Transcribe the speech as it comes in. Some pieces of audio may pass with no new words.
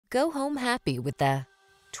Go home happy with the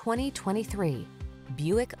 2023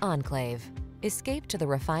 Buick Enclave. Escape to the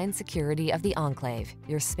refined security of the Enclave,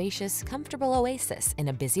 your spacious, comfortable oasis in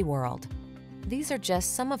a busy world. These are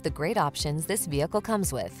just some of the great options this vehicle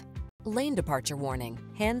comes with: lane departure warning,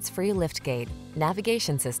 hands-free liftgate,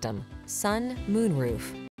 navigation system, sun,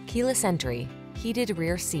 moonroof, keyless entry, heated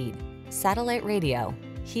rear seat, satellite radio,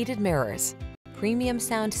 heated mirrors, premium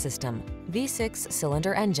sound system, V6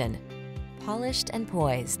 cylinder engine. Polished and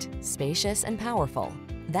poised, spacious and powerful.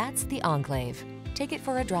 That's the Enclave. Take it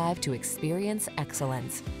for a drive to experience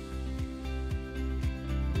excellence.